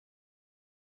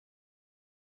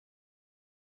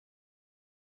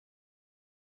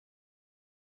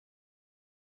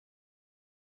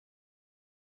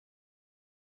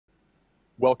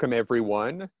Welcome,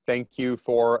 everyone. Thank you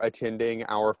for attending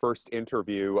our first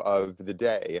interview of the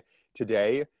day.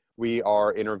 Today, we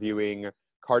are interviewing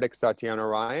Kartick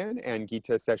Satyanarayan and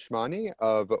Geeta Seshamani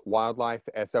of Wildlife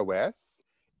SOS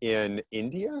in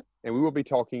India, and we will be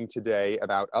talking today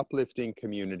about uplifting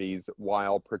communities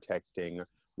while protecting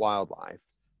wildlife.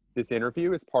 This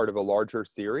interview is part of a larger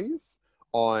series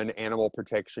on animal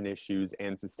protection issues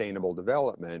and sustainable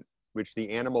development, which the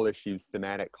Animal Issues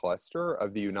Thematic Cluster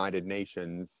of the United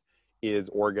Nations is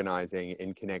organizing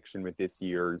in connection with this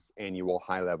year's annual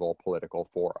high-level political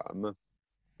forum,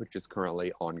 which is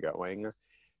currently ongoing.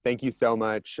 Thank you so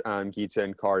much, Geeta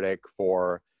and Kartick,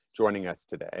 for joining us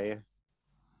today.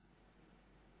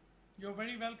 You're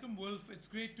very welcome, Wolf. It's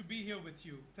great to be here with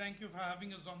you. Thank you for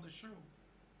having us on the show.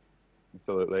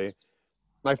 Absolutely.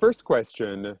 My first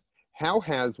question: how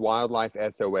has Wildlife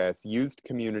SOS used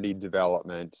community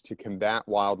development to combat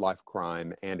wildlife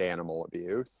crime and animal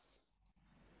abuse?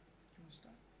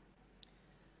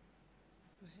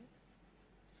 Go ahead.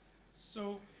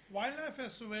 So, Wildlife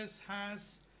SOS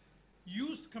has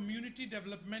used community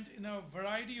development in a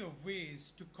variety of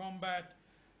ways to combat,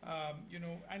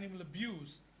 animal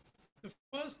abuse. The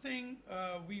first thing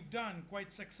we've done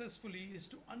quite successfully is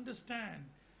to understand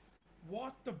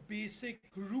what the basic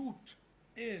root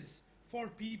is for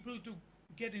people to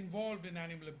get involved in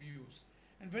animal abuse.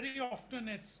 And very often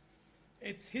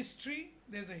it's history.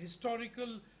 There's a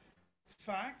historical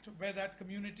fact where that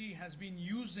community has been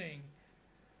using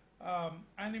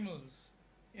animals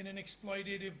in an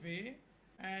exploitative way,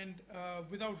 and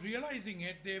without realizing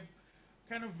it, they've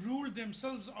kind of ruled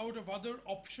themselves out of other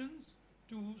options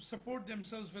to support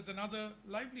themselves with another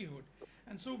livelihood.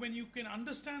 And so when you can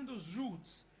understand those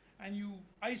roots and you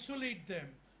isolate them,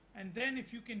 and then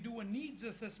if you can do a needs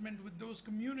assessment with those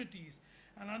communities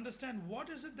and understand what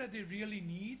is it that they really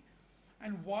need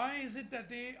and why is it that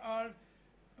they are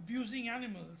abusing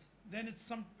animals, then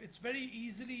it's very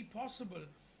easily possible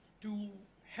to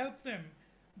help them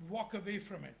walk away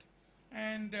from it.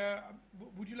 And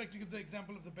would you like to give the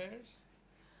example of the bears?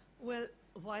 Well,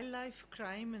 wildlife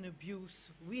crime and abuse,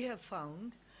 we have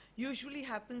found, usually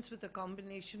happens with a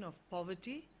combination of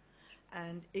poverty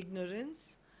and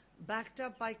ignorance, backed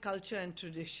up by culture and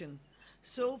tradition.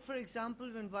 So, for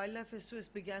example, when Wildlife SOS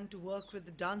began to work with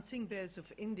the dancing bears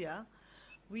of India,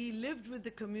 we lived with the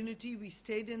community, we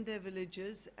stayed in their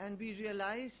villages, and we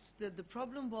realized that the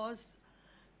problem was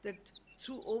that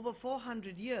through over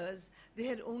 400 years, they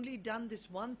had only done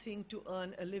this one thing to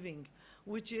earn a living,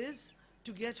 which is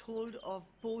to get hold of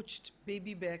poached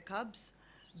baby bear cubs,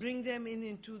 bring them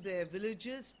into their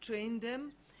villages, train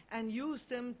them, and use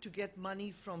them to get money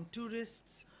from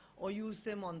tourists or use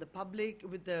them on the public,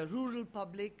 with the rural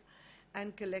public,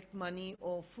 and collect money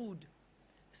or food.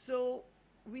 So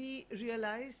we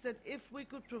realized that if we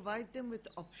could provide them with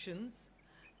options,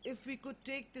 if we could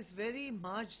take this very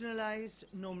marginalized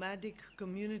nomadic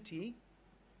community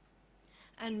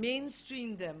and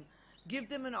mainstream them, give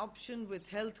them an option with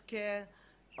health care,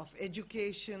 of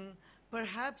education,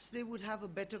 perhaps they would have a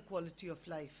better quality of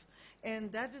life.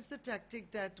 And that is the tactic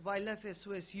that Wildlife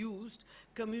SOS used,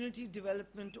 community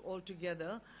development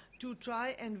altogether, to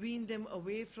try and wean them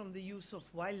away from the use of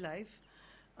wildlife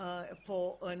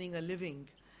for earning a living.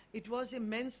 It was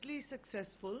immensely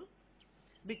successful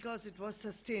because it was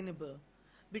sustainable,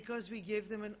 because we gave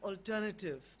them an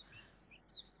alternative.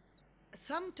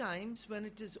 Sometimes when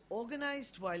it is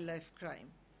organized wildlife crime,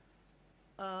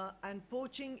 and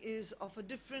poaching is of a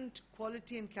different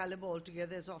quality and caliber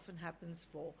altogether, as often happens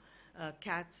for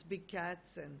cats, big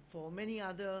cats, and for many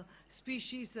other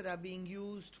species that are being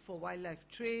used for wildlife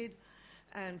trade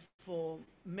and for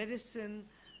medicine.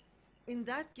 In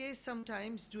that case,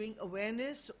 sometimes doing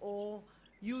awareness or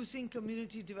using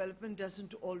community development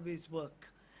doesn't always work.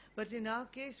 But in our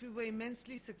case, we were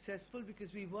immensely successful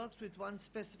because we worked with one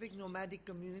specific nomadic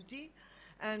community,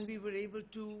 and we were able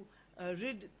to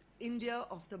rid India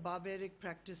of the barbaric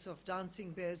practice of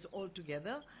dancing bears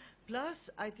altogether. Plus,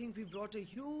 I think we brought a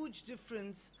huge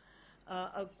difference,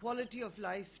 a quality of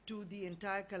life to the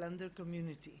entire Kalandar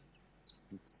community.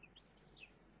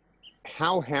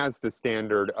 How has the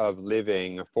standard of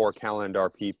living for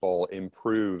Kalandar people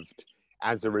improved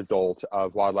as a result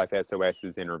of Wildlife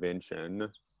SOS's intervention?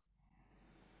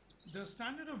 The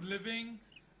standard of living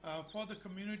for the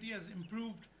community has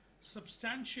improved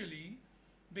substantially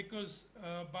because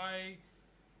by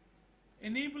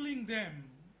enabling them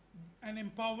and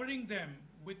empowering them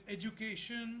with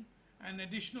education and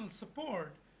additional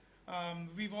support,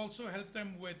 we've also helped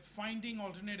them with finding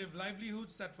alternative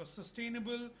livelihoods that were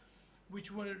sustainable,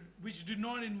 which did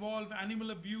not involve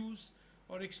animal abuse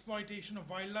or exploitation of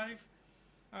wildlife.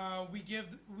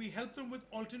 We helped them with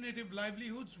alternative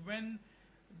livelihoods when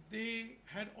they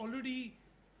had already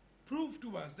proved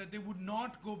to us that they would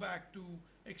not go back to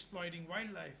exploiting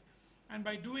wildlife. And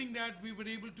by doing that, we were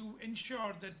able to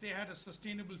ensure that they had a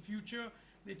sustainable future,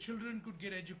 their children could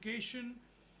get education,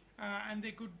 and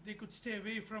they could stay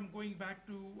away from going back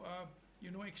to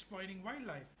exploiting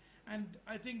wildlife. And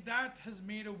I think that has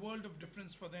made a world of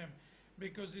difference for them,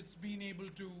 because it's been able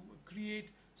to create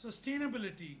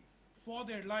sustainability for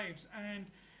their lives, and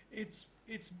it's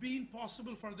been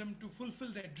possible for them to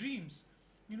fulfill their dreams,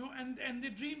 and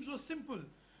their dreams were simple.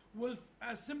 Well,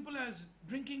 as simple as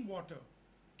drinking water,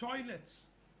 toilets,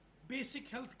 basic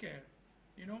health care,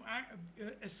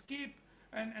 escape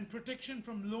and protection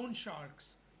from loan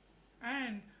sharks,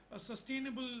 and a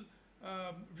sustainable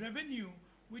revenue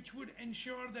which would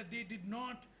ensure that they did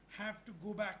not have to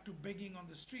go back to begging on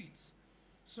the streets.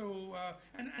 So,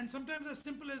 and sometimes as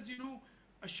simple as,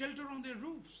 a shelter on their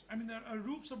roofs. I mean, there are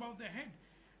roofs above their head.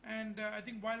 And I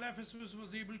think Wildlife SOS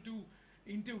was able to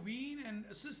intervene and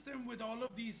assist them with all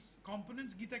of these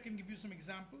components. Geeta can give you some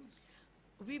examples.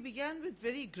 We began with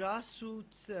very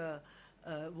grassroots,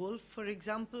 Wolf. For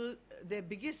example, their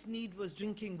biggest need was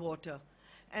drinking water.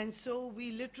 And so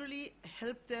we literally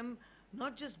helped them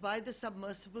not just buy the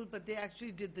submersible, but they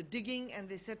actually did the digging and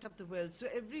they set up the wells. So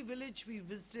every village we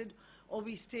visited or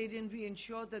we stayed in, we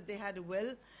ensured that they had a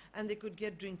well and they could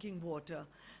get drinking water.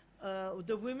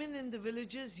 The women in the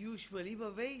villages usually were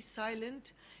very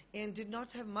silent and did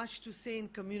not have much to say in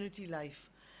community life.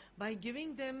 By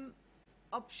giving them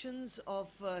options of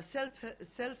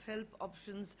self-help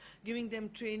options, giving them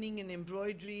training in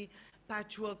embroidery,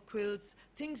 patchwork quilts,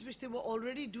 things which they were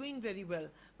already doing very well,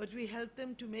 but we helped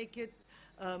them to make it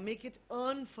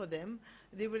earn for them.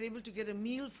 They were able to get a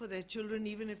meal for their children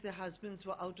even if their husbands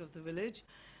were out of the village.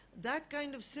 That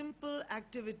kind of simple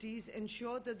activities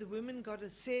ensured that the women got a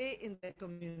say in their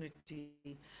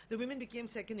community. The women became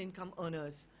second income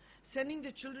earners. Sending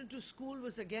the children to school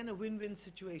was again a win-win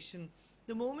situation.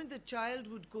 The moment the child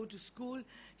would go to school,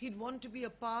 he'd want to be a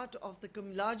part of the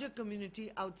larger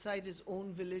community outside his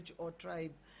own village or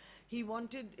tribe. He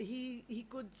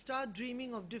could start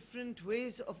dreaming of different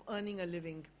ways of earning a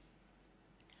living.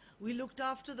 We looked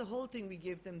after the whole thing. We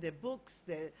gave them their books,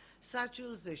 their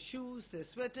satchels, their shoes, their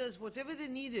sweaters, whatever they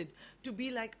needed to be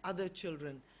like other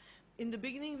children. In the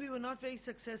beginning, we were not very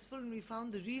successful, and we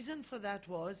found the reason for that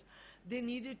was they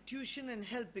needed tuition and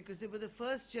help because they were the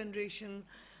first generation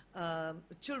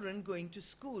children going to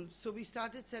school. So we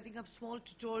started setting up small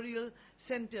tutorial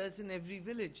centers in every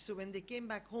village. So when they came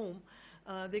back home,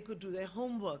 they could do their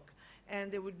homework,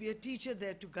 and there would be a teacher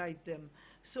there to guide them.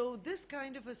 So this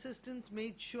kind of assistance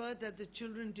made sure that the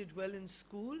children did well in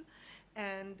school,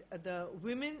 and the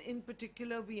women in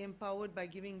particular we empowered by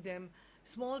giving them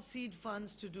small seed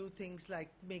funds to do things like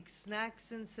make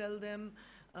snacks and sell them,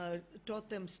 taught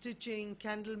them stitching,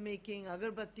 candle making,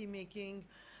 agarbatti making,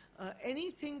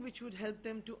 anything which would help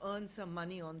them to earn some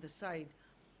money on the side.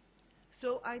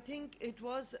 So I think it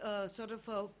was sort of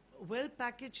a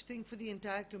well-packaged thing for the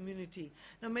entire community.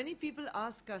 Now, many people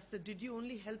ask us that did you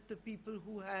only help the people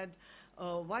who had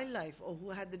wildlife or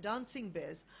who had the dancing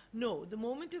bears? No, the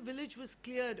moment a village was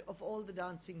cleared of all the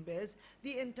dancing bears,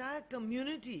 the entire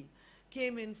community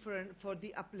came in for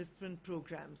the upliftment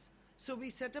programs. So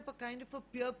we set up a kind of a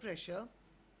peer pressure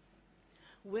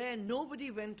where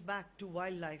nobody went back to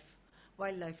wildlife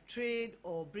trade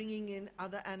or bringing in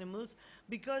other animals,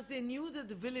 because they knew that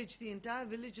the village, the entire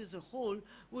village as a whole,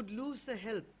 would lose the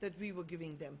help that we were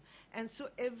giving them. And so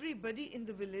everybody in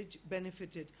the village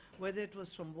benefited, whether it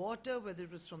was from water, whether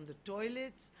it was from the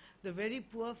toilets. The very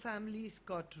poor families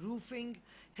got roofing,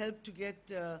 helped to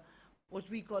get what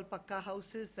we call pakka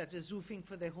houses, that is roofing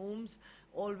for their homes,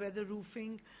 all-weather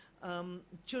roofing.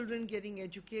 Children getting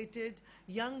educated,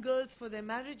 young girls for their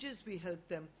marriages, we helped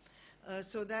them.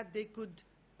 So that they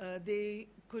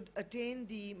could attain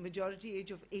the majority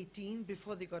age of 18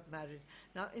 before they got married.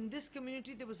 Now, in this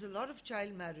community, there was a lot of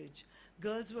child marriage.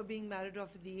 Girls were being married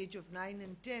off at the age of 9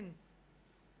 and 10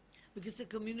 because the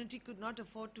community could not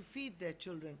afford to feed their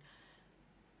children.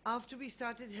 After we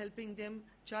started helping them,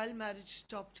 child marriage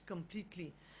stopped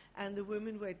completely, and the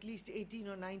women were at least 18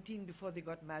 or 19 before they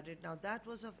got married. Now, that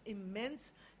was of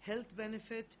immense health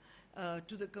benefit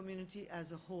to the community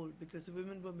as a whole, because the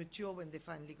women were mature when they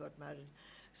finally got married.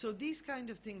 So these kind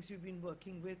of things we've been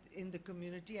working with in the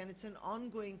community, and it's an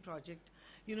ongoing project.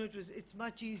 You know, it's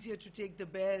much easier to take the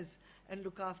bears and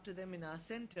look after them in our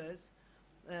centers,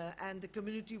 and the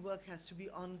community work has to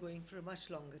be ongoing for a much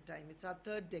longer time. It's our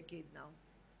third decade now.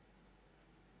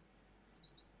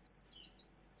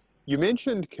 You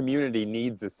mentioned community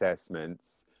needs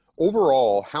assessments.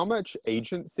 Overall, how much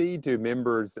agency do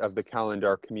members of the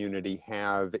Kalandar community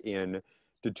have in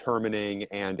determining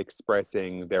and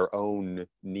expressing their own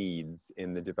needs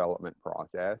in the development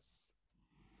process?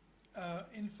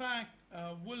 In fact,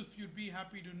 Wolf, you'd be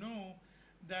happy to know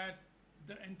that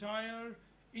the entire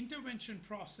intervention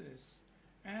process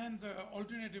and the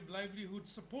alternative livelihood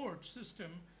support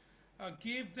system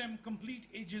gave them complete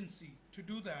agency to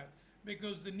do that,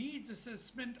 because the needs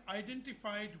assessment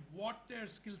identified what their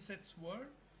skill sets were,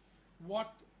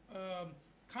 what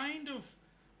kind of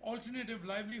alternative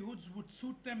livelihoods would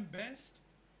suit them best,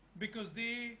 because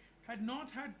they had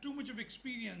not had too much of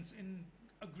experience in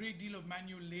a great deal of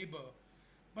manual labor,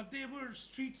 but they were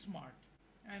street smart.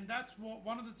 And that's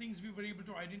one of the things we were able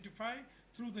to identify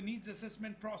through the needs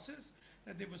assessment process,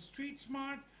 that they were street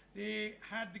smart, they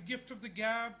had the gift of the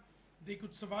gab, they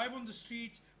could survive on the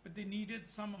streets, but they needed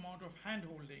some amount of hand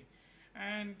holding.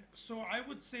 And so I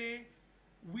would say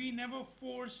we never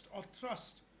forced or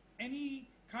thrust any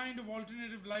kind of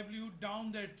alternative livelihood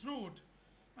down their throat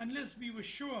unless we were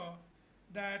sure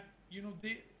that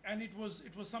it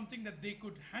was something that they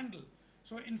could handle.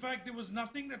 So in fact, there was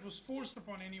nothing that was forced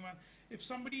upon anyone. If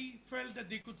somebody felt that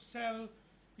they could sell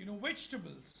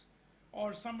vegetables,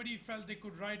 or somebody felt they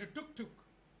could ride a tuk-tuk,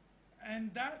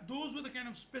 and those were the kind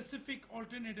of specific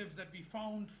alternatives that we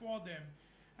found for them,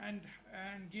 and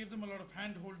gave them a lot of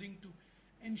hand holding to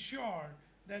ensure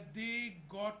that they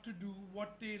got to do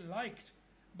what they liked.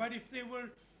 But if they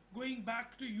were going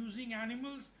back to using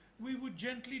animals, we would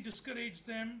gently discourage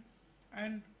them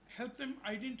and help them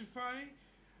identify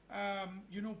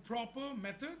proper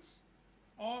methods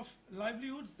of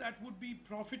livelihoods that would be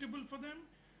profitable for them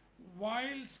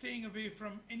while staying away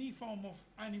from any form of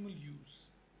animal use.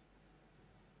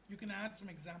 You can add some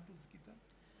examples, Geeta.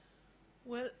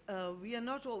 Well,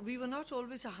 we were not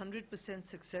always 100%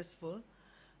 successful,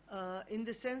 in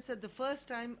the sense that the first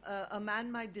time a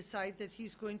man might decide that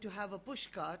he's going to have a push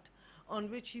cart on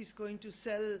which he's going to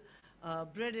sell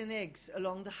bread and eggs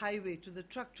along the highway to the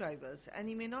truck drivers, and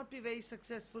he may not be very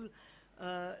successful,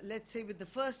 let's say, with the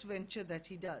first venture that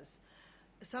he does.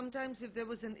 Sometimes if there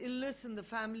was an illness in the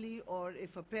family, or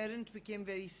if a parent became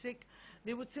very sick,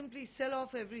 they would simply sell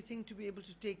off everything to be able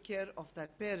to take care of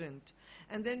that parent.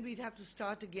 And then we'd have to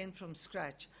start again from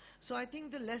scratch. So I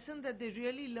think the lesson that they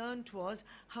really learned was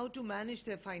how to manage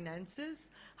their finances,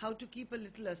 how to keep a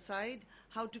little aside,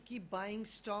 how to keep buying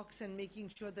stocks and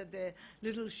making sure that their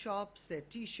little shops, their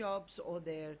tea shops, or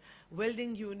their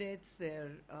welding units, their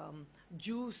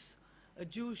juice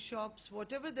shops,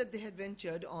 whatever that they had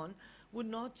ventured on, would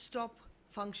not stop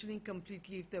functioning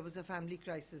completely if there was a family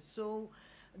crisis. So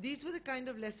these were the kind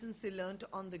of lessons they learned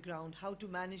on the ground, how to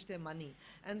manage their money.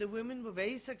 And the women were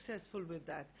very successful with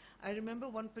that. I remember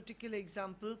one particular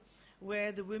example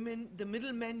where the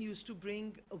middlemen used to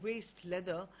bring waste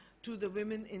leather to the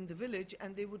women in the village,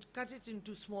 and they would cut it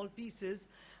into small pieces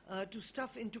to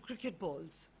stuff into cricket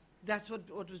balls. That's what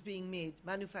was being made,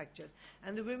 manufactured.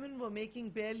 And the women were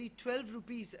making barely 12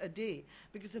 rupees a day,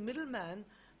 because the middleman,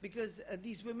 because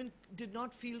these women did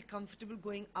not feel comfortable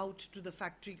going out to the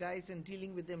factory guys and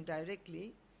dealing with them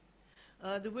directly.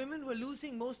 The women were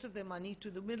losing most of their money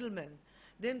to the middlemen.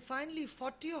 Then finally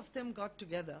 40 of them got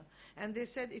together, and they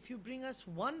said, if you bring us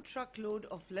 1 truckload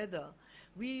of leather,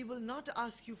 we will not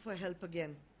ask you for help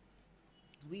again.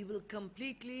 We will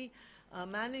completely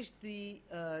manage the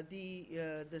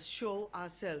show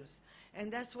ourselves.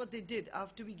 And that's what they did.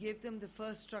 After we gave them the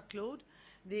first truckload,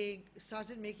 they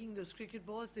started making those cricket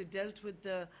balls. They dealt with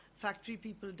the factory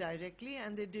people directly,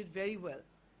 and they did very well,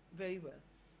 very well.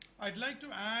 I'd like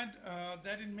to add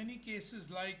that in many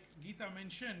cases, like Geeta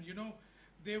mentioned,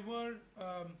 there were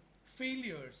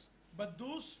failures, but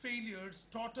those failures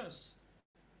taught us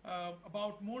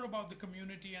more about the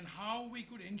community and how we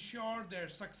could ensure their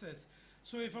success.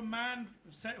 So if a man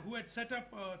who had set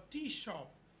up a tea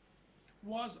shop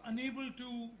was unable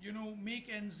to, make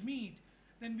ends meet,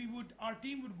 then our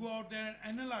team would go out there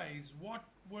and analyze what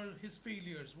were his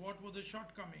failures, what were the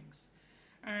shortcomings.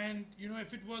 And,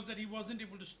 if it was that he wasn't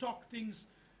able to stock things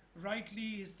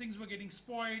rightly, his things were getting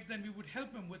spoiled, then we would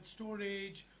help him with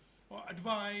storage or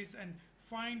advice, and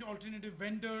find alternative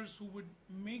vendors who would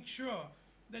make sure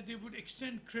that they would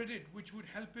extend credit, which would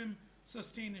help him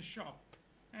sustain his shop.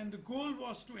 And the goal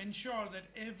was to ensure that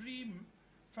every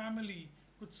family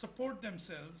could support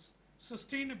themselves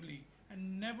sustainably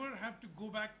and never have to go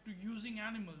back to using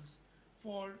animals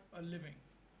for a living.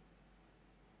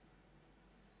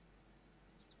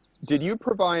 Did you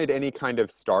provide any kind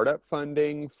of startup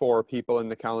funding for people in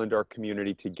the Kalandar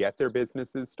community to get their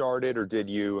businesses started, or did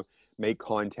you make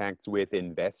contacts with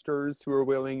investors who are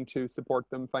willing to support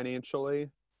them financially?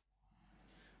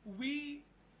 we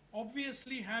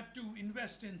obviously had to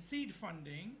invest in seed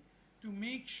funding to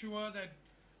make sure that,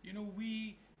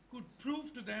 we could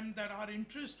prove to them that our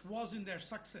interest was in their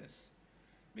success.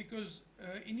 Because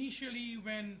initially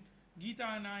when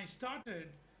Geeta and I started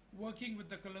working with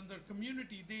the Kalandar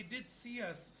community, they did see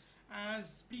us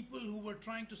as people who were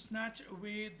trying to snatch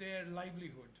away their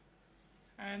livelihood.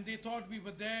 And they thought we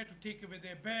were there to take away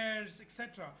their bears,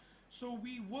 etc. So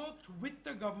we worked with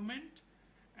the government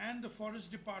and the forest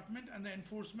department and the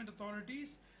enforcement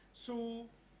authorities. So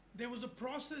there was a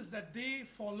process that they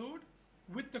followed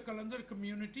with the Kalandar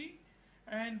community,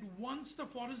 and once the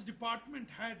forest department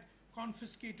had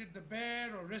confiscated the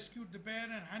bear or rescued the bear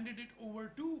and handed it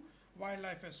over to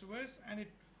Wildlife SOS, and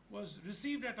it was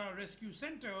received at our rescue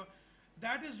center,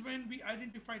 that is when we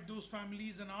identified those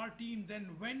families, and our team then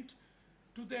went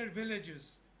to their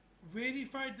villages,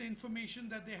 verified the information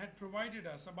that they had provided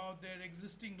us about their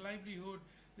existing livelihood,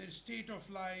 their state of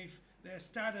life, their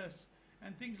status,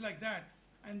 and things like that.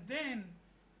 And then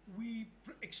we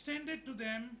extended to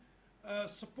them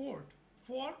support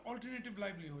for alternative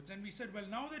livelihoods. And we said, well,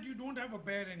 now that you don't have a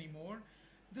bear anymore,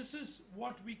 this is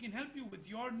what we can help you with.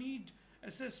 Your need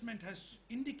assessment has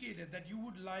indicated that you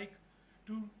would like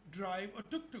to drive a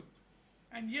tuk-tuk.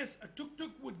 And yes, a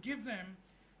tuk-tuk would give them,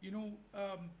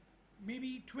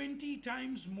 maybe 20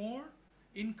 times more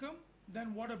income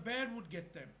than what a bear would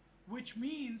get them, which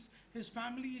means his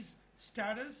family's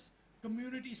status,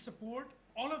 community support,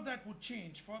 all of that would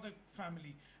change for the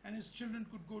family, and his children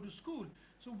could go to school.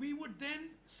 So we would then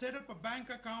set up a bank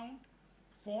account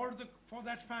for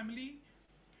that family,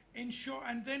 ensure,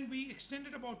 and then we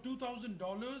extended about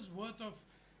 $2,000 worth of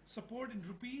support in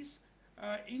rupees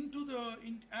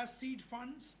as seed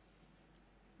funds,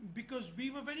 because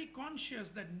we were very conscious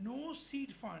that no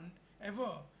seed fund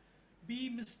ever be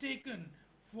mistaken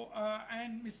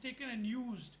and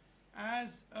used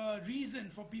as a reason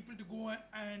for people to go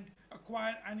and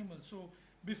acquire animals. So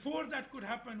before that could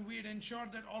happen, we had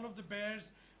ensured that all of the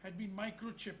bears had been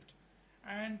microchipped,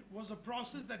 and was a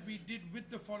process that we did with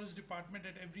the forest department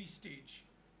at every stage.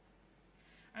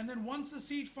 And then once the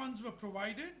seed funds were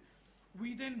provided,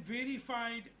 we then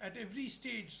verified at every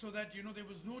stage, so that there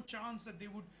was no chance that they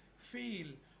would fail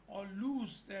or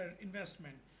lose their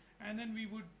investment. And then we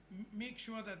would make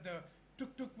sure that the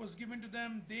tuk-tuk was given to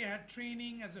them. They had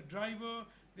training as a driver,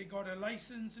 they got a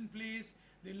license in place,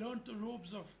 they learned the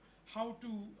ropes of how to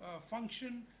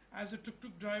function as a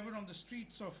tuk-tuk driver on the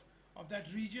streets of that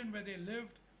region where they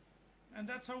lived. And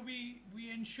that's how we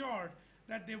ensured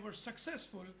that they were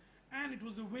successful, and it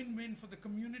was a win-win for the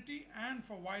community and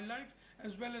for wildlife,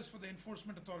 as well as for the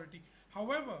enforcement authority.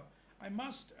 However, I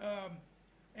must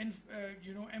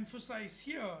emphasize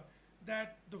here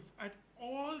that at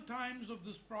all times of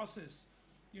this process,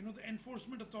 the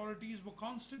enforcement authorities were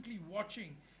constantly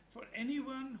watching for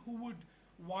anyone who would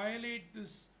violate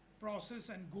this process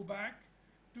and go back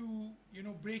to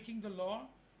breaking the law.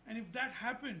 And if that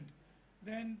happened,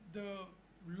 then the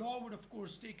law would of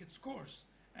course take its course,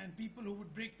 and people who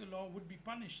would break the law would be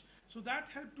punished. So that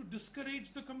helped to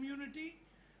discourage the community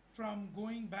from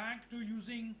going back to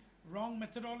using wrong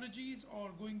methodologies or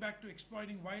going back to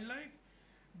exploiting wildlife,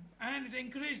 and it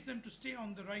encouraged them to stay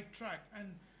on the right track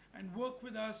and work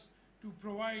with us to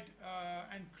provide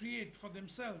and create for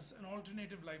themselves an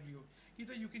alternative livelihood.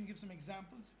 Geeta, you can give some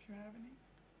examples if you have any.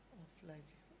 Of livelihoods.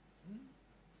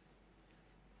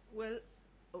 Well,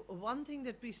 one thing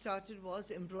that we started was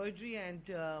embroidery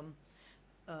and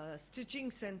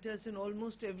stitching centers in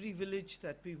almost every village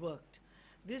that we worked.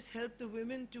 This helped the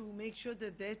women to make sure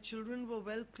that their children were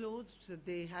well clothed, so that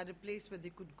they had a place where they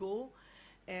could go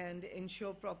and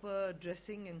ensure proper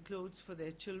dressing and clothes for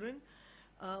their children.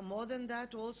 More than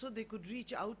that, also they could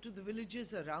reach out to the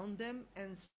villages around them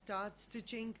and start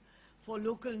stitching for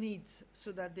local needs,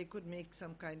 so that they could make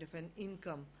some kind of an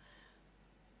income.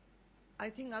 I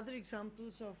think other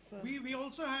examples of... We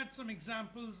also had some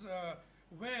examples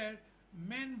where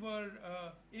men were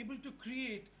able to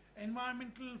create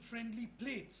environmental friendly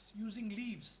plates using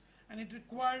leaves, and it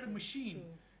required a machine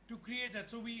to create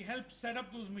that. So we helped set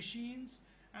up those machines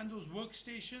and those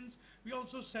workstations. We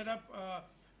also set up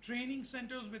training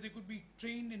centers where they could be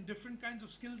trained in different kinds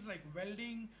of skills like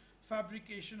welding,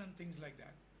 fabrication, and things like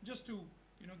that. Just to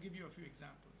give you a few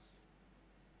examples.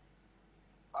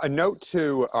 A note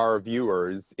to our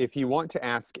viewers, if you want to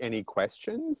ask any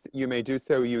questions, you may do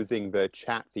so using the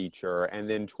chat feature, and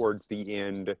then towards the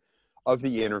end of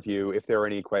the interview, if there are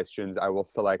any questions, I will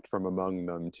select from among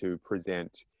them to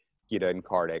present Geeta and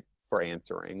Kartick for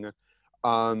answering.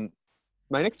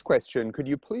 My next question, could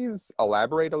you please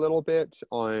elaborate a little bit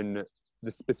on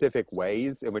the specific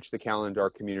ways in which the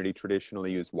Kalandar community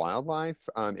traditionally use wildlife,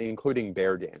 including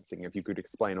bear dancing. If you could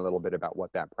explain a little bit about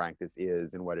what that practice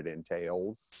is and what it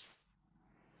entails.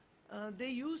 They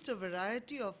used a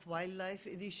variety of wildlife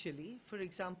initially. For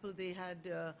example, they had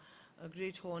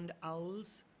great horned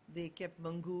owls, they kept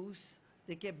mongoose,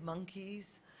 they kept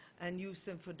monkeys and used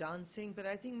them for dancing. But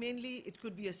I think mainly it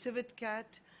could be a civet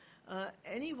cat,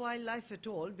 any wildlife at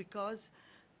all, because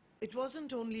it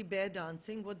wasn't only bear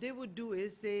dancing. What they would do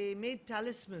is they made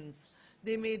talismans,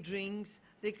 they made rings,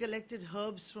 they collected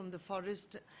herbs from the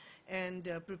forest and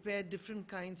prepared different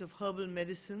kinds of herbal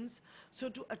medicines. So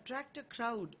to attract a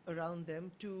crowd around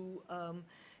them, to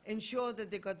ensure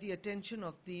that they got the attention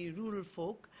of the rural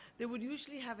folk, they would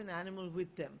usually have an animal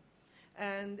with them.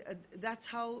 And that's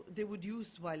how they would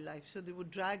use wildlife. So they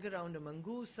would drag around a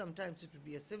mongoose, sometimes it would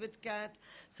be a civet cat,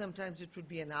 sometimes it would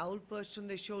be an owl perched on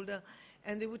their shoulder,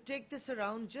 and they would take this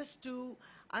around just to,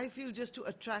 I feel, just to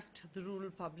attract the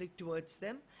rural public towards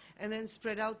them, and then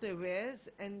spread out their wares,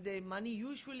 and their money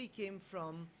usually came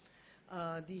from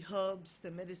the herbs,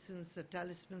 the medicines, the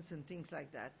talismans, and things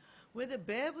like that. Where the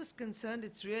bear was concerned,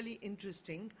 it's really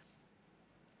interesting.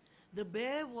 The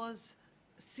bear was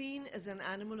seen as an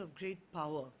animal of great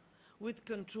power with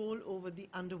control over the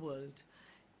underworld.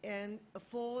 And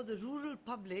for the rural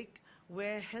public,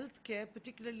 where healthcare,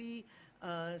 particularly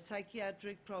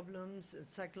psychiatric problems,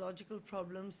 psychological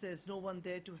problems, there's no one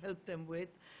there to help them with,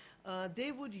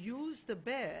 they would use the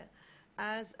bear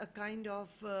as a kind of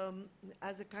a,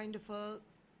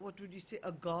 what would you say,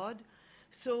 a god,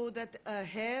 so that a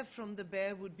hair from the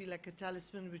bear would be like a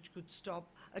talisman which could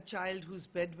stop a child who's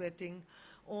bedwetting.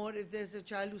 Or if there's a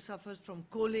child who suffers from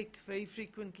colic very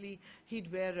frequently,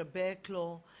 he'd wear a bear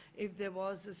claw. If there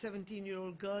was a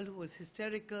 17-year-old girl who was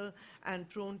hysterical and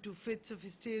prone to fits of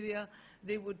hysteria,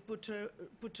 they would put her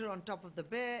on top of the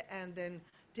bear and then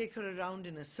take her around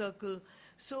in a circle.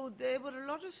 So there were a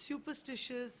lot of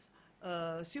superstitions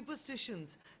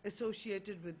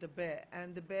associated with the bear,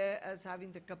 and the bear as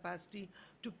having the capacity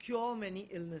to cure many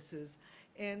illnesses.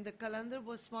 And the Kalandar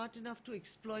was smart enough to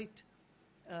exploit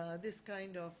this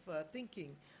kind of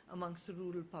thinking amongst the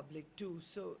rural public too.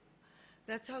 So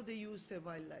that's how they use their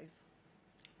wildlife.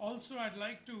 Also, I'd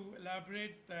like to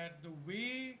elaborate that the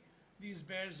way these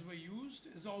bears were used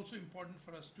is also important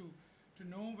for us to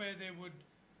know, where they would,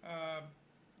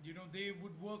 they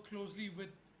would work closely with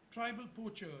tribal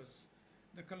poachers.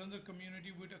 The Kalandar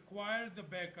community would acquire the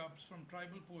bear cubs from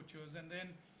tribal poachers, and then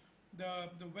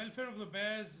the welfare of the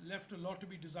bears left a lot to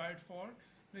be desired for,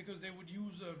 because they would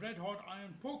use a red hot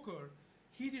iron poker,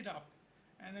 heat it up,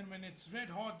 and then when it's red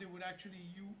hot, they would actually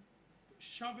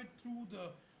shove it through the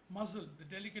muzzle, the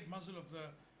delicate muzzle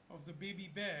of the baby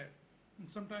bear, and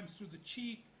sometimes through the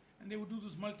cheek, and they would do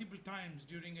this multiple times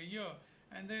during a year,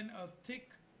 and then a thick,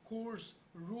 coarse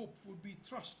rope would be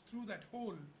thrust through that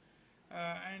hole,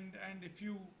 and if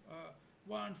you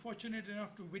were unfortunate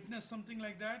enough to witness something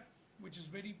like that, which is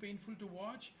very painful to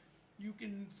watch, you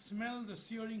can smell the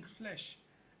searing flesh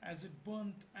as it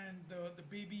burnt, and the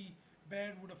baby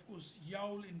bear would of course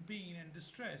yowl in pain and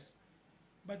distress.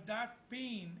 But that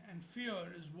pain and fear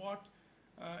is what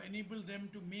enabled them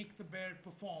to make the bear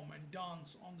perform and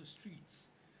dance on the streets.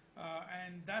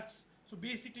 And that's, so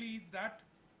basically that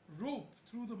rope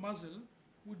through the muzzle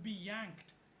would be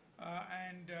yanked,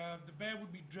 and the bear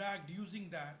would be dragged using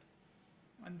that.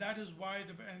 And that is why,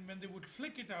 and when they would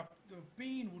flick it up, the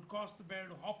pain would cause the bear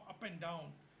to hop up and down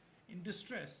in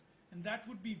distress, and that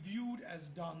would be viewed as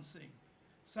dancing.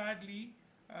 Sadly,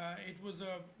 it was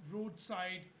a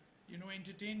roadside,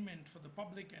 entertainment for the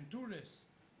public and tourists,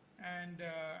 and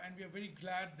we are very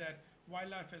glad that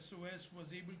Wildlife SOS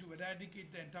was able to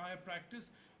eradicate the entire practice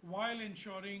while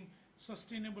ensuring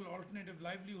sustainable alternative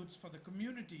livelihoods for the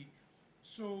community.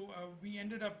 So we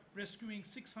ended up rescuing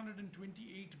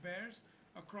 628 bears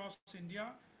across India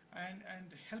and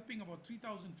helping about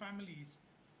 3,000 families.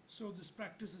 So this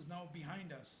practice is now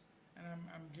behind us, and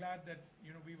I'm glad that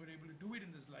we were able to do it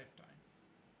in this lifetime.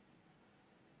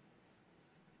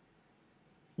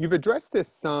 You've addressed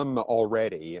this some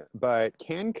already, but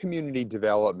can community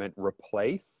development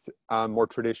replace more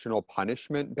traditional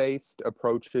punishment-based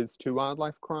approaches to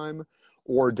wildlife crime,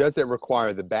 or does it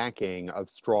require the backing of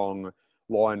strong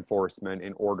law enforcement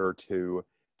in order to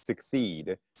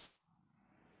succeed?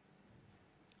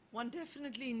 One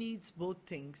definitely needs both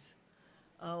things.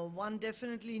 One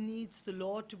definitely needs the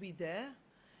law to be there,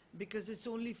 because it's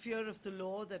only fear of the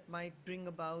law that might bring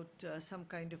about some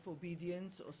kind of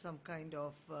obedience or some kind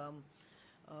of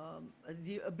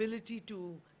the ability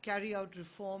to carry out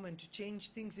reform and to change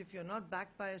things. If you're not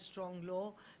backed by a strong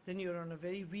law, then you're on a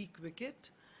very weak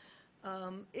wicket.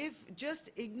 If just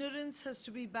ignorance has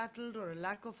to be battled or a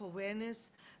lack of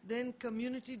awareness, then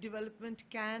community development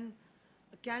can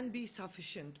be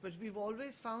sufficient. But we've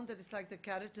always found that it's like the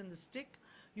carrot and the stick.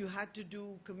 You had to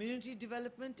do community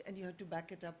development and you had to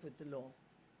back it up with the law.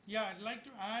 Yeah, I'd like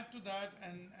to add to that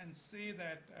and say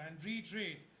that and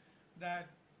reiterate that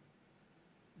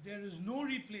there is no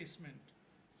replacement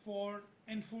for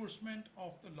enforcement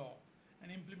of the law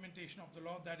and implementation of the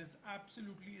law. That is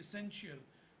absolutely essential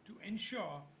to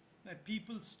ensure that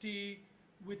people stay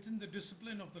within the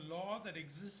discipline of the law that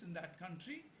exists in that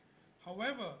country.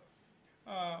 However,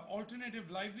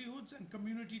 alternative livelihoods and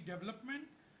community development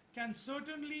can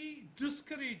certainly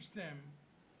discourage them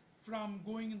from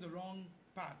going in the wrong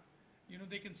path. You know,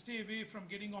 they can stay away from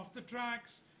getting off the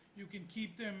tracks. You can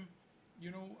keep them,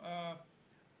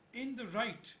 in the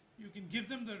right. You can give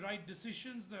them the right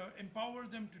decisions, empower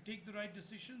them to take the right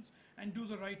decisions and do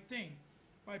the right thing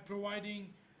by providing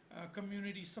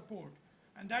community support.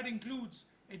 And that includes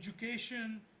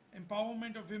education,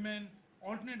 empowerment of women,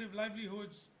 alternative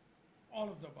livelihoods, all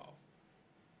of the above.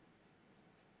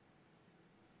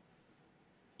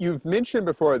 You've mentioned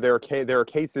before there are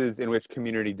cases in which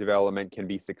community development can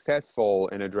be successful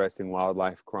in addressing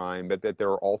wildlife crime, but that there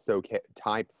are also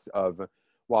types of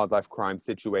wildlife crime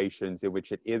situations in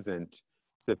which it isn't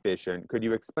sufficient. Could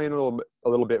you explain a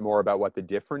little bit more about what the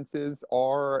differences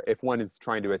are if one is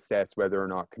trying to assess whether or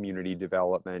not community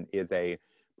development is a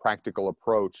practical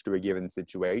approach to a given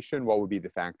situation? What would be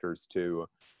the factors to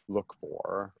look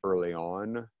for early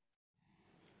on?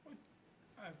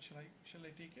 Shall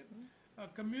I take it?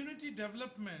 Community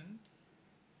development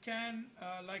can,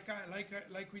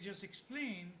 like we just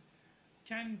explained,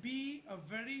 can play a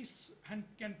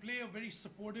very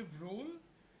supportive role,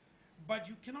 but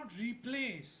you cannot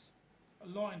replace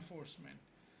law enforcement.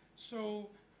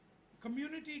 So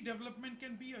community development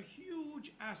can be a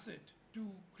huge asset to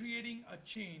creating a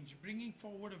change, bringing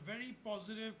forward a very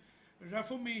positive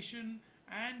reformation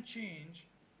and change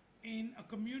in a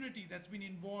community that's been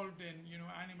involved in,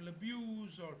 animal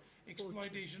abuse or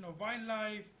exploitation of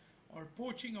wildlife or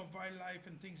poaching of wildlife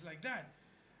and things like that.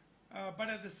 But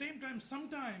at the same time,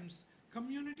 sometimes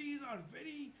communities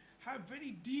have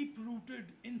very deep-rooted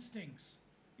instincts,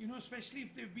 especially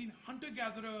if they've been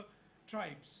hunter-gatherer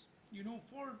tribes,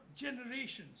 for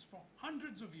generations, for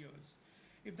hundreds of years.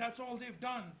 If that's all they've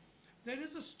done, there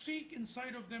is a streak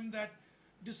inside of them that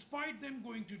despite them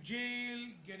going to jail,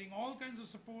 getting all kinds of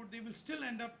support, they will still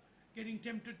end up getting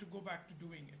tempted to go back to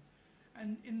doing it.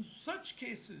 And in such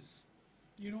cases,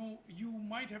 you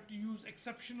might have to use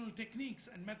exceptional techniques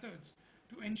and methods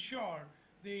to ensure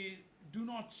they do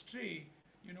not stray,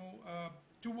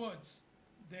 towards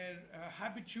their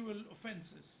habitual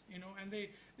offenses, and they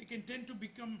can tend to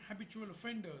become habitual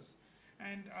offenders.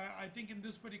 And I think in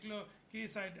this particular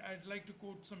case, I'd like to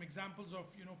quote some examples of,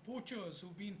 poachers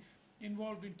who've been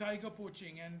involved in tiger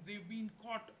poaching and they've been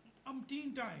caught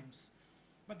umpteen times,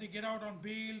 but they get out on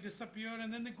bail, disappear,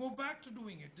 and then they go back to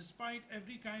doing it despite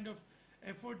every kind of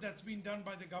effort that's been done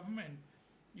by the government,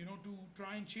 to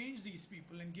try and change these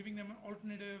people and giving them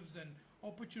alternatives and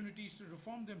opportunities to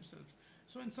reform themselves.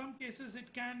 So in some cases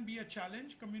it can be a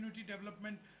challenge. Community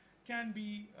development can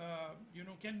be,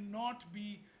 cannot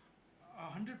be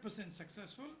 100%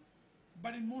 successful,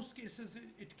 but in most cases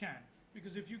it can.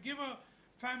 Because if you give a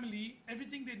family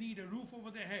everything they need, a roof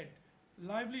over their head,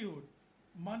 livelihood,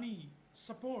 money,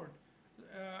 support,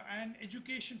 and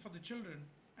education for the children,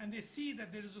 and they see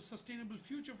that there is a sustainable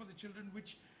future for the children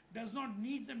which does not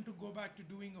need them to go back to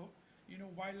doing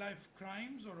wildlife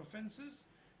crimes or offenses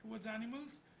towards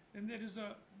animals, then there's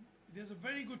a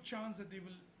very good chance that they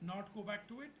will not go back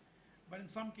to it. But in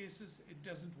some cases it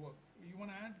doesn't work. You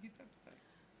want to add, Geeta, to that?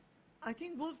 I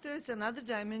think, Wolf, there's another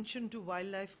dimension to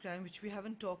wildlife crime which we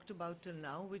haven't talked about till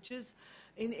now, which is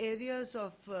in areas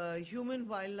of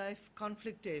human-wildlife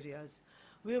conflict areas.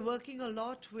 We're working a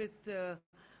lot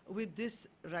with this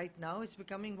right now. It's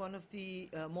becoming one of the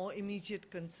more immediate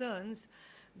concerns,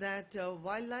 that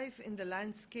wildlife in the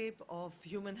landscape of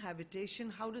human habitation,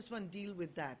 how does one deal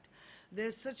with that?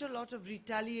 There's such a lot of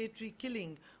retaliatory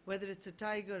killing, whether it's a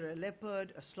tiger, a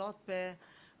leopard, a sloth bear,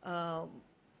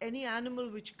 any animal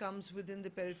which comes within the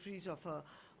peripheries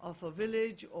of a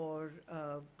village or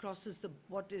crosses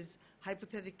what is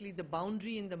hypothetically the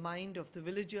boundary in the mind of the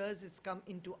villagers. It's come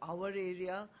into our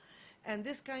area. And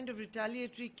this kind of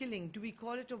retaliatory killing, do we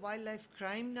call it a wildlife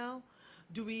crime now?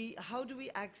 How do we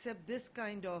accept this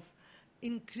kind of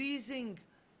increasing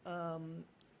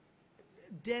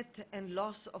death and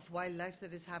loss of wildlife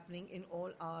that is happening in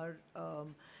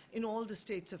all the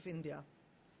states of India?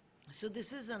 So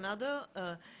this is another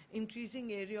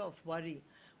increasing area of worry.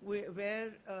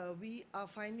 where we are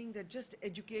finding that just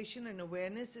education and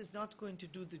awareness is not going to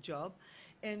do the job,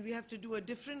 and we have to do a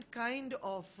different kind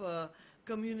of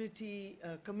community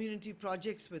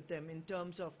projects with them in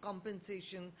terms of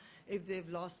compensation if they've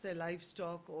lost their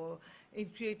livestock, or in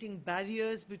creating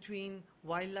barriers between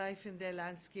wildlife in their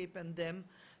landscape and them.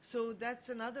 So that's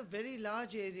another very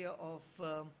large area of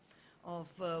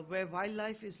where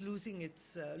wildlife is losing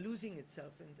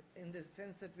itself in the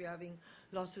sense that we're having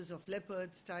losses of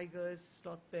leopards, tigers,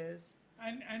 sloth bears,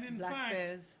 And in black fact,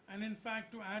 bears. and in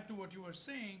fact, to add to what you were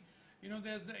saying,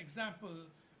 there's an example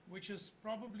which has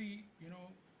probably,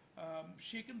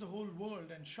 shaken the whole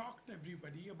world and shocked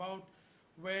everybody about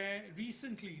where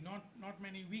recently, not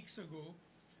many weeks ago,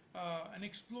 an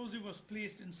explosive was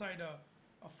placed inside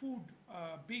a food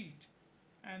bait,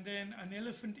 and then an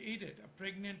elephant ate it, a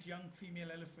pregnant young female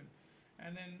elephant,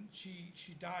 and then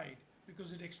she died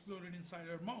because it exploded inside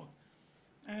her mouth.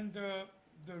 And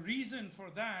the reason for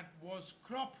that was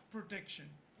crop protection.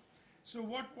 So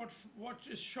what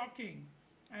is shocking,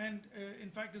 and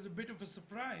in fact is a bit of a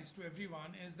surprise to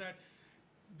everyone, is that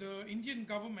the Indian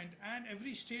government and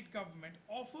every state government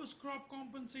offers crop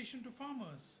compensation to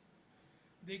farmers.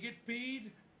 They get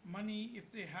paid money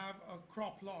if they have a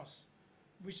crop loss,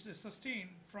 which they sustain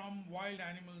from wild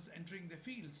animals entering their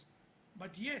fields.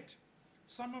 But yet,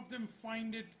 some of them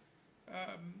find it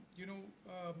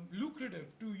lucrative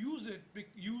to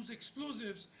use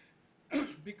explosives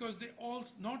because they all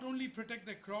not only protect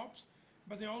their crops,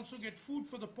 but they also get food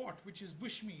for the pot, which is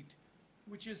bushmeat,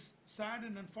 which is sad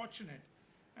and unfortunate.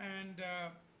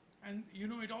 And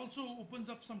it also opens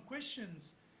up some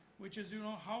questions, which is,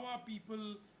 how are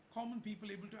common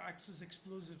people able to access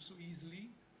explosives so easily?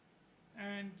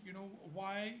 And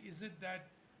why is it that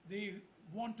they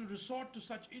want to resort to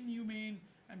such inhumane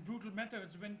and brutal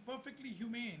methods when perfectly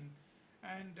humane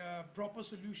and proper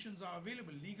solutions are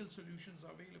available, legal solutions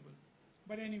are available?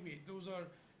 But anyway, those are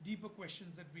deeper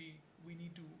questions that we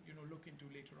need to look into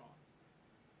later on.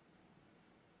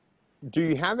 Do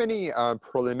you have any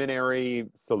preliminary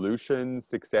solutions,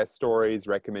 success stories,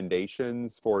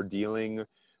 recommendations for dealing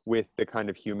with the kind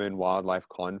of human-wildlife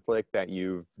conflict that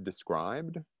you've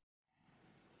described?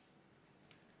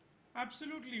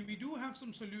 Absolutely, we do have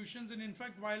some solutions, and in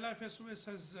fact, Wildlife SOS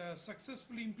has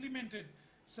successfully implemented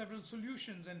several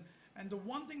solutions. And the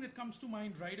one thing that comes to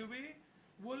mind right away,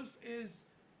 Wolf, is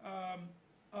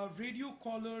a radio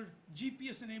collar,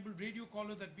 GPS-enabled radio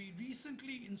collar that we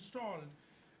recently installed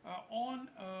on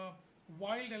a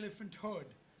wild elephant herd.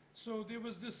 So there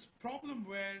was this problem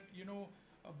where,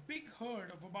 a big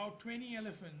herd of about 20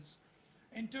 elephants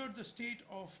entered the state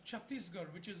of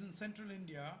Chhattisgarh, which is in central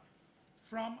India,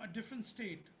 from a different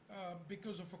state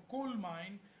because of a coal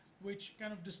mine which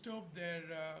kind of disturbed their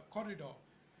corridor.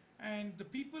 And the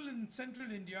people in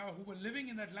central India who were living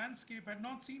in that landscape had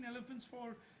not seen elephants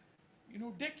for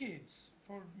decades,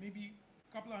 for maybe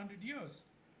a couple of hundred years.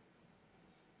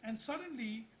 And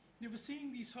suddenly they were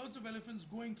seeing these herds of elephants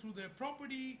going through their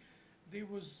property. There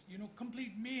was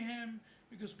complete mayhem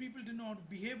because people didn't know how to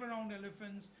behave around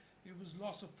elephants. There was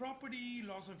loss of property,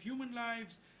 loss of human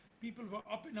lives. People were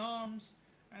up in arms,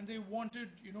 and they wanted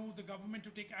the government to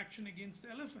take action against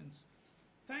the elephants.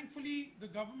 Thankfully, the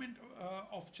government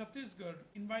of Chhattisgarh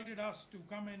invited us to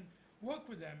come and work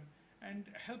with them and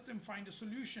help them find a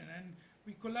solution. And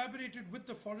we collaborated with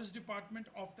the forest department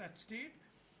of that state,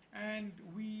 and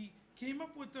we came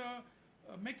up with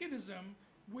a mechanism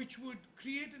which would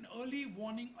create an early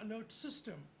warning alert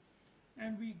system.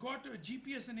 And we got a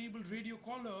GPS-enabled radio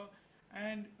collar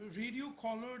and radio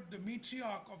collared the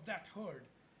matriarch of that herd.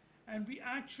 And we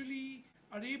actually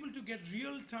are able to get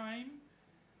real-time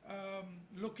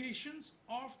locations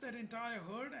of that entire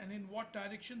herd and in what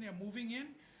direction they are moving in.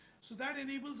 So that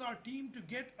enables our team to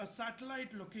get a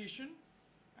satellite location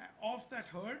of that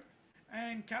herd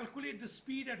and calculate the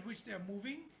speed at which they are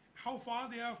moving, how far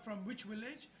they are from which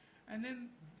village, and then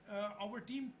our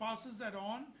team passes that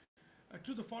on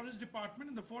to the forest department,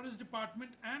 and the forest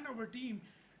department and our team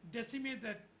decimate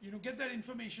that, get that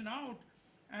information out,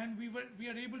 and we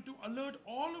are able to alert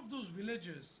all of those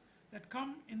villages that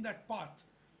come in that path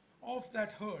of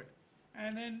that herd.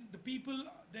 And then the people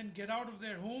then get out of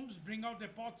their homes, bring out their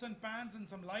pots and pans and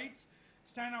some lights,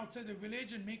 stand outside the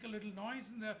village and make a little noise.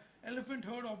 And the elephant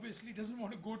herd obviously doesn't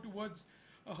want to go towards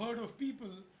a herd of people,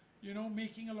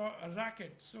 making a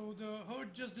racket. So the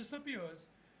herd just disappears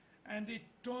and they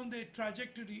turn their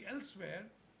trajectory elsewhere.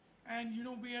 And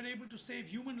we are able to save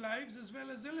human lives as well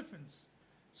as elephants.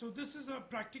 So this is a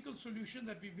practical solution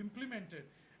that we've implemented,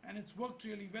 and it's worked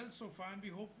really well so far, and we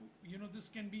hope this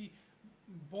can be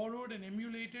borrowed and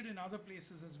emulated in other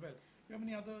places as well. Do you have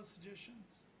any other suggestions?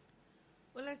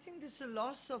 Well, I think there's a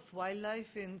loss of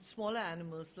wildlife in smaller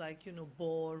animals like,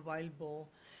 boar, wild boar.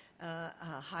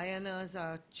 Hyenas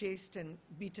are chased and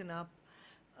beaten up.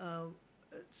 Uh,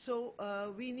 so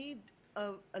we need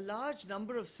a large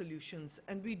number of solutions,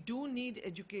 and we do need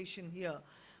education here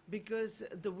because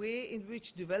the way in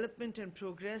which development and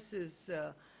progress is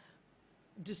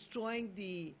destroying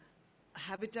the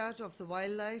habitat of the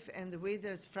wildlife and the way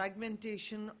there's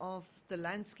fragmentation of the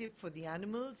landscape for the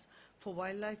animals, for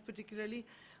wildlife particularly,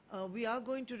 we are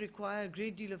going to require a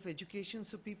great deal of education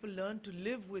so people learn to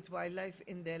live with wildlife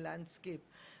in their landscape.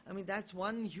 I mean, that's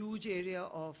one huge area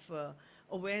of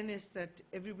awareness that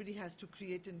everybody has to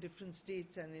create in different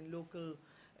states and in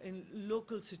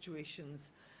local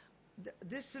situations.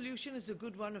 This solution is a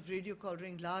good one of radio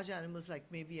collaring large animals like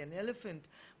maybe an elephant,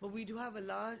 but we do have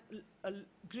a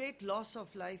great loss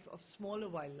of life of smaller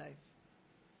wildlife.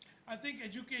 I think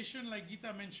education, like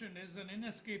Geeta mentioned, is an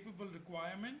inescapable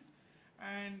requirement,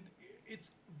 and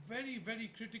it's very,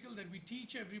 very critical that we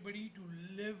teach everybody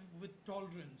to live with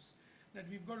tolerance, that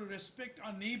we've got to respect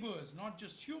our neighbors, not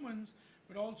just humans,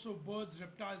 but also birds,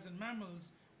 reptiles, and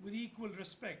mammals with equal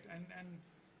respect, and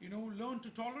learn to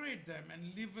tolerate them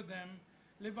and live with them,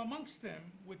 live amongst them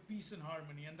with peace and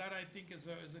harmony. And that, I think, is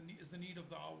the need of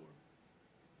the hour.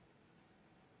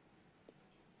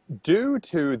 Due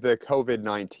to the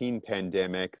COVID-19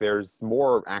 pandemic, there's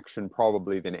more action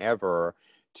probably than ever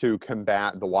to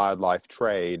combat the wildlife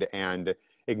trade and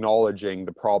acknowledging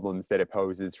the problems that it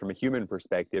poses from a human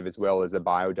perspective as well as a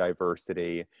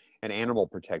biodiversity and animal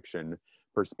protection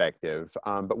perspective.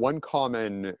 But one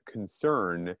common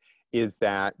concern is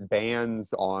that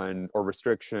bans on or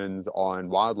restrictions on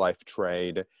wildlife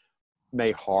trade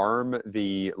may harm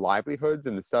the livelihoods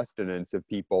and the sustenance of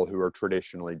people who are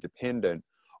traditionally dependent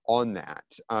on that.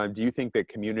 Do you think that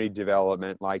community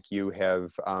development like you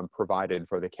have provided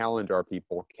for the Kalandar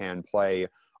people can play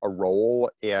a role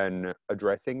in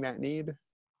addressing that need?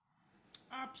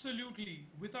 Absolutely,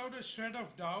 without a shred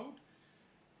of doubt.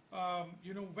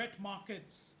 Wet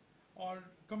markets or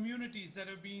communities that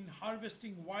have been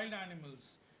harvesting wild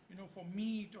animals, for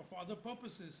meat or for other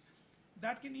purposes,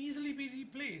 that can easily be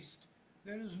replaced.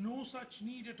 There is no such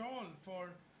need at all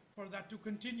for that to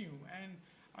continue. And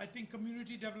I think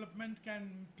community development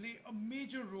can play a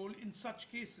major role in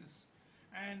such cases.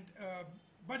 And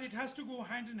but it has to go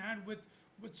hand in hand with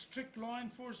strict law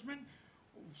enforcement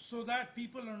so that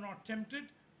people are not tempted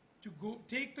to go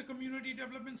take the community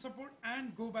development support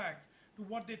and go back to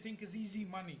what they think is easy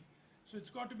money. So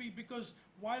it's got to be, because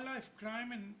wildlife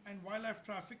crime and wildlife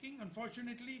trafficking,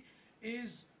 unfortunately,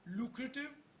 is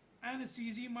lucrative and it's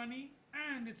easy money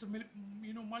and it's a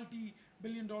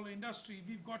multi-billion-dollar industry.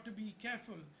 We've got to be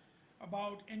careful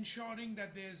about ensuring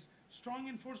that there's strong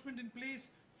enforcement in place,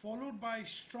 followed by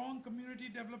strong community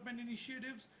development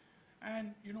initiatives.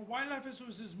 And Wildlife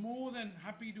SOS is more than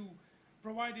happy to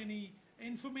provide any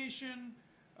information,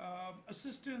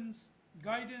 assistance,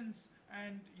 guidance,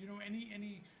 and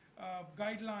any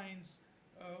guidelines,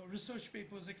 research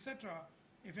papers, etc.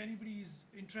 if anybody is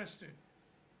interested.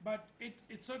 But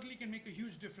it certainly can make a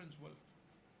huge difference, Wolf.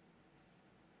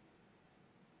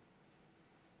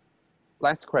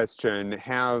 Last question.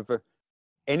 Have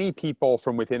any people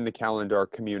from within the Kalandar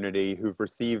community who've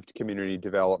received community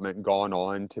development gone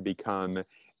on to become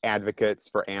advocates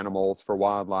for animals, for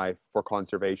wildlife, for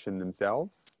conservation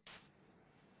themselves?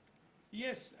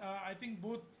 Yes, I think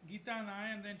both Geeta and I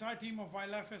and the entire team of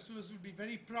Wildlife SOS would be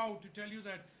very proud to tell you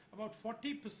that about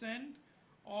 40%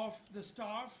 of the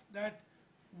staff that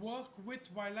work with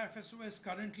Wildlife SOS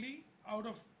currently, out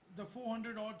of the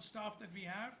 400 odd staff that we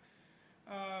have,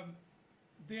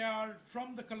 they are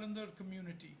from the Kalandar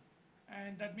community.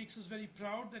 And that makes us very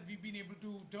proud that we've been able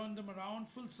to turn them around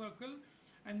full circle.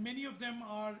 And many of them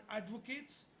are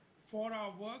advocates for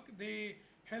our work. They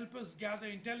help us gather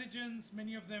intelligence.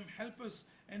 Many of them help us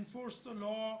enforce the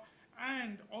law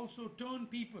and also turn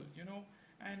people,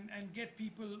 and get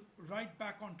people right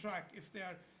back on track if they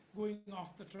are going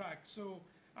off the track. So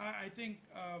I think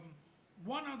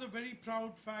one other very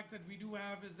proud fact that we do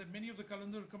have is that many of the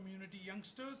Kalandar community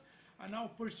youngsters are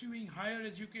now pursuing higher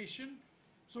education.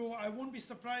 So I won't be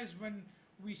surprised when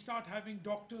we start having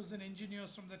doctors and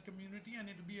engineers from that community, and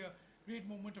it'll be a great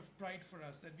moment of pride for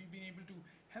us that we've been able to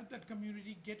help that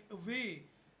community get away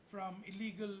from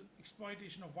illegal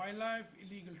exploitation of wildlife,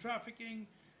 illegal trafficking,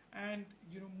 and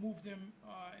move them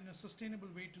in a sustainable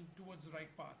way towards the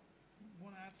right path. You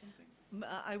want to add something?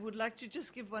 I would like to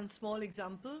just give one small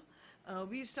example.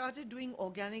 We've started doing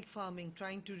organic farming,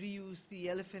 trying to reuse the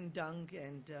elephant dung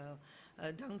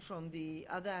and dung from the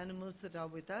other animals that are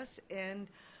with us. And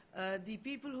The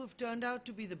people who've turned out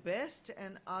to be the best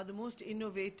and are the most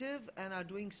innovative and are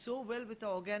doing so well with the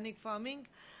organic farming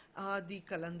are the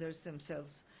Kalandars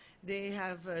themselves. They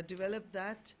have developed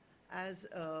that as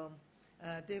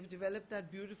they've developed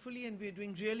that beautifully, and we're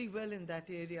doing really well in that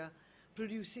area,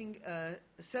 producing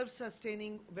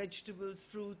self-sustaining vegetables,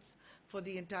 fruits for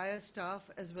the entire staff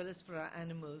as well as for our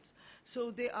animals.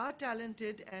 So they are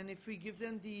talented, and if we give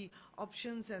them the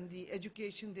options and the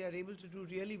education, they are able to do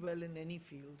really well in any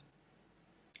field.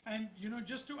 And you know,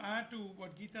 just to add to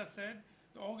what Geeta said,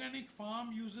 the organic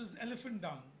farm uses elephant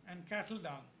dung and cattle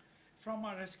dung from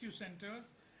our rescue centers,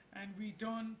 and we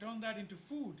turn that into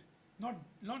food. Not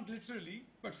literally,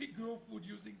 but we grow food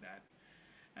using that.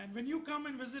 And when you come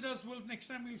and visit us, Wolf, next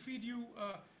time we'll feed you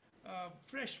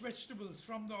fresh vegetables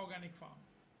from the organic farm.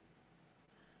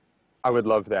 I would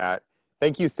love that.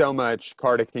 Thank you so much,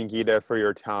 Kartick and Geeta, for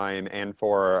your time and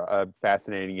for a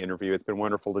fascinating interview. It's been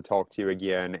wonderful to talk to you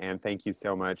again, and thank you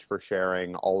so much for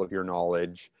sharing all of your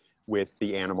knowledge with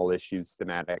the Animal Issues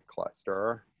Thematic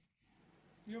Cluster.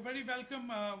 You're very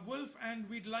welcome, Wolf, and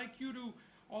we'd like you to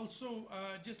also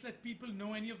just let people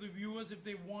know, any of the viewers, if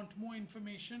they want more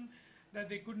information that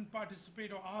they couldn't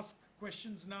participate or ask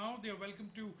questions now, they are welcome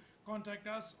to contact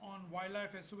us on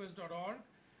wildlifesos.org,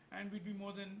 and we'd be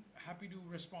more than happy to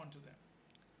respond to them.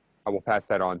 I will pass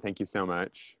that on. Thank you so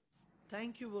much.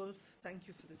 Thank you, Wolf. Thank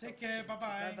you for this Take care. opportunity.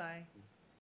 Bye-bye. Bye-bye.